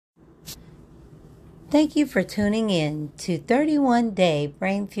Thank you for tuning in to 31 Day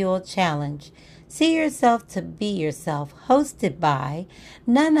Brain Fuel Challenge. See Yourself to Be Yourself, hosted by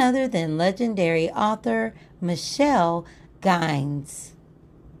none other than legendary author Michelle Gines.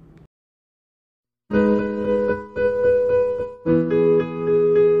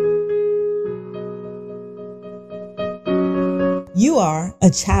 You are a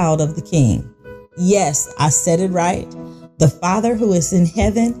child of the King. Yes, I said it right. The Father who is in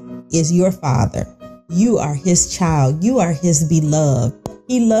heaven is your Father. You are his child. You are his beloved.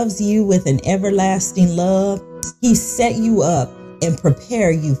 He loves you with an everlasting love. He set you up and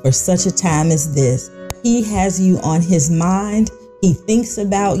prepared you for such a time as this. He has you on his mind. He thinks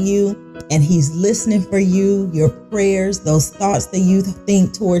about you and he's listening for you, your prayers, those thoughts that you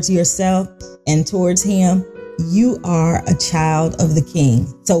think towards yourself and towards him. You are a child of the King.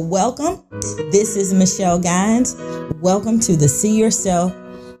 So welcome. This is Michelle Gines. Welcome to the See Yourself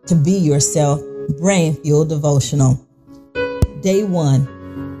to Be Yourself Brain Fuel Devotional. Day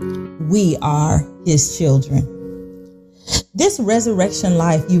 1. We are his children. This resurrection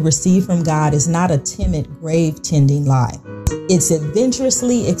life you receive from God is not a timid grave tending life. It's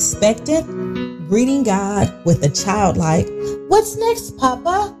adventurously expectant, greeting God with a childlike, "What's next,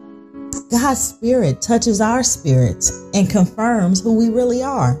 Papa?" God's Spirit touches our spirits and confirms who we really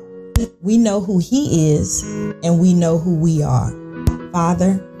are. We know who he is and we know who we are,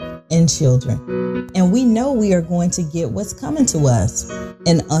 Father and children. And we know we are going to get what's coming to us,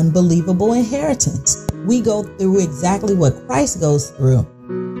 an unbelievable inheritance. We go through exactly what Christ goes through.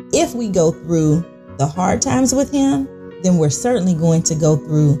 If we go through the hard times with him, then we're certainly going to go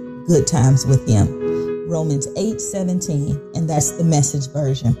through good times with him. Romans 8:17, and that's the Message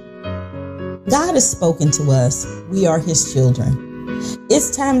version. God has spoken to us. We are his children. It's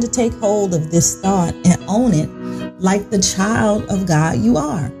time to take hold of this thought and own it like the child of God you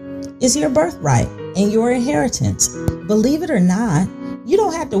are. It's your birthright and your inheritance. Believe it or not, you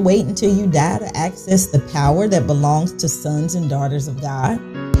don't have to wait until you die to access the power that belongs to sons and daughters of God.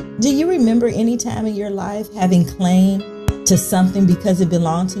 Do you remember any time in your life having claim to something because it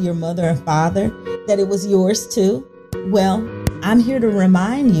belonged to your mother and father, that it was yours too? Well, I'm here to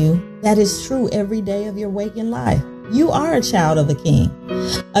remind you that is true every day of your waking life. You are a child of the King,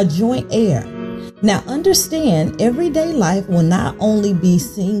 a joint heir. Now understand, everyday life will not only be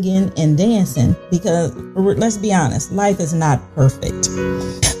singing and dancing, because let's be honest, life is not perfect.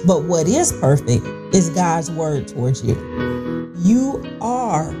 But what is perfect is God's word towards you. You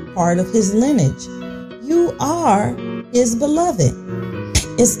are part of his lineage. You are his beloved.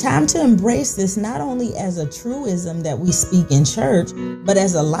 It's time to embrace this not only as a truism that we speak in church, but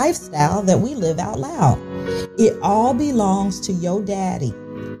as a lifestyle that we live out loud. It all belongs to your daddy.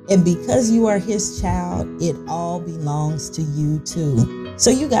 And because you are his child, it all belongs to you too. So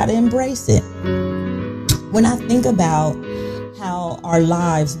you got to embrace it. When I think about how our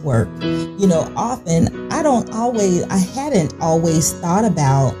lives work, often I hadn't always thought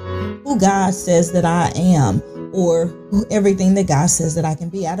about who God says that I am, or everything that God says that I can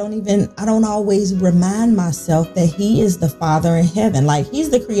be. I don't always remind myself that he is the Father in heaven. Like, he's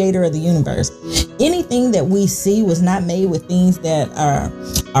the creator of the universe. Anything that we see was not made with things that are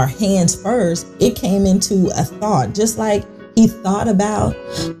our hands first. It came into a thought, just like he thought about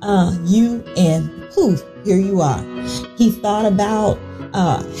you, and poof, here you are. He thought about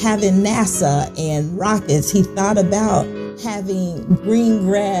having NASA and rockets. He thought about having green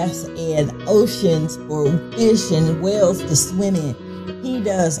grass and oceans for fish and whales to swim in. He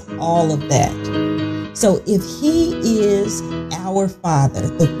does all of that. So if he is our Father,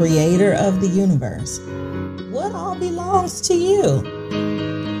 the creator of the universe, what all belongs to you?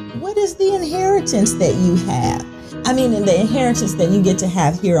 What is the inheritance that you have? And the inheritance that you get to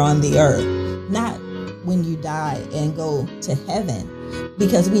have here on the earth, not when you die and go to heaven.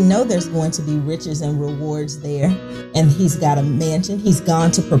 Because we know there's going to be riches and rewards there. And he's got a mansion. He's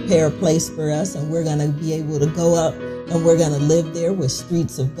gone to prepare a place for us. And we're going to be able to go up and we're going to live there with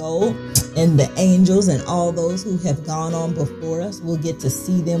streets of gold. And the angels and all those who have gone on before us, we'll get to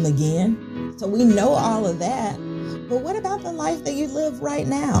see them again. So we know all of that. But what about the life that you live right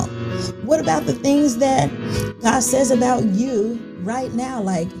now? What about the things that God says about you right now?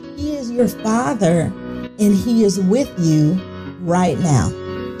 Like, he is your Father and he is with you right now.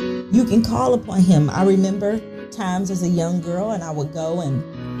 You can call upon him. I remember times as a young girl, and I would go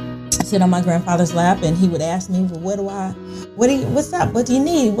and sit on my grandfather's lap, and he would ask me, well, what's up? What do you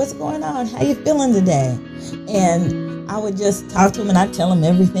need? What's going on? How you feeling today? And I would just talk to him and I'd tell him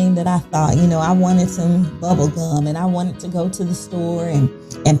everything that I thought. You know, I wanted some bubble gum and I wanted to go to the store and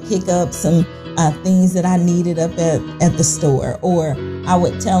pick up some things that I needed up at the store. Or I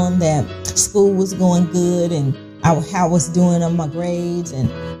would tell him that school was going good and how I was doing on my grades and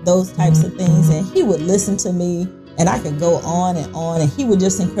those types of things. And he would listen to me, and I could go on, and he would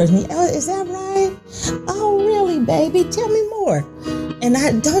just encourage me. Oh, is that right? Oh, really, baby? Tell me more.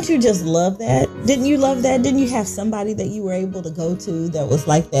 And don't you just love that? Didn't you love that? Didn't you have somebody that you were able to go to that was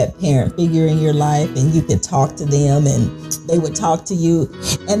like that parent figure in your life, and you could talk to them and they would talk to you?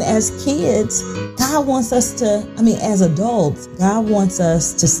 And as kids, God wants us to, as adults, God wants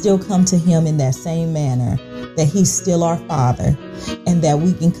us to still come to him in that same manner, that he's still our Father, and that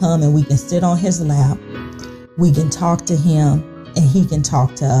we can come and we can sit on his lap. We can talk to him and he can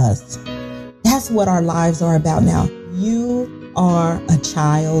talk to us. That's what our lives are about now. You are a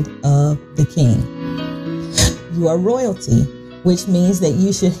child of the King. You are royalty, which means that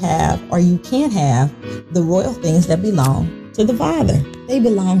you should have, or you can have, the royal things that belong to the Father. They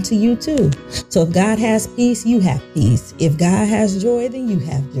belong to you too. So if God has peace, you have peace. If God has joy, then you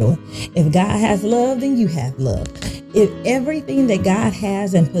have joy. If God has love, then you have love. If everything that God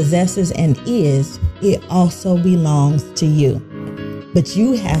has and possesses and is, it also belongs to you. But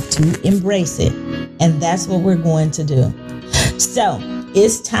you have to embrace it. And that's what we're going to do. So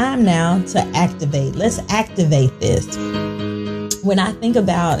it's time now to activate. Let's activate this. When I think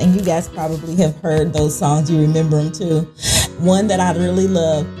about, and you guys probably have heard those songs, you remember them too. One that I really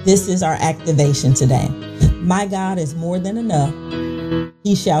love, this is our activation today. My God is more than enough.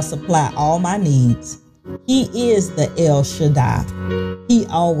 He shall supply all my needs. He is the El Shaddai. He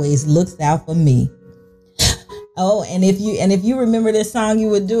always looks out for me. Oh, and if you remember this song, you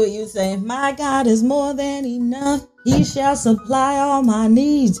would do it. You'd say, my God is more than enough. He shall supply all my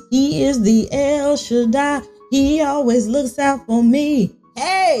needs. He is the El Shaddai. He always looks out for me.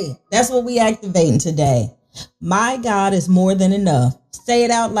 Hey, that's what we activating today. My God is more than enough. Say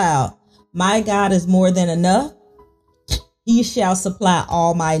it out loud. My God is more than enough. He shall supply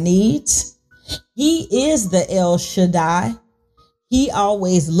all my needs. He is the El Shaddai. He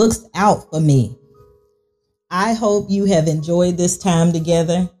always looks out for me. I hope you have enjoyed this time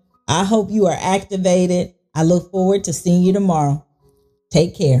together. I hope you are activated. I look forward to seeing you tomorrow.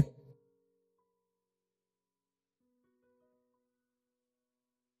 Take care.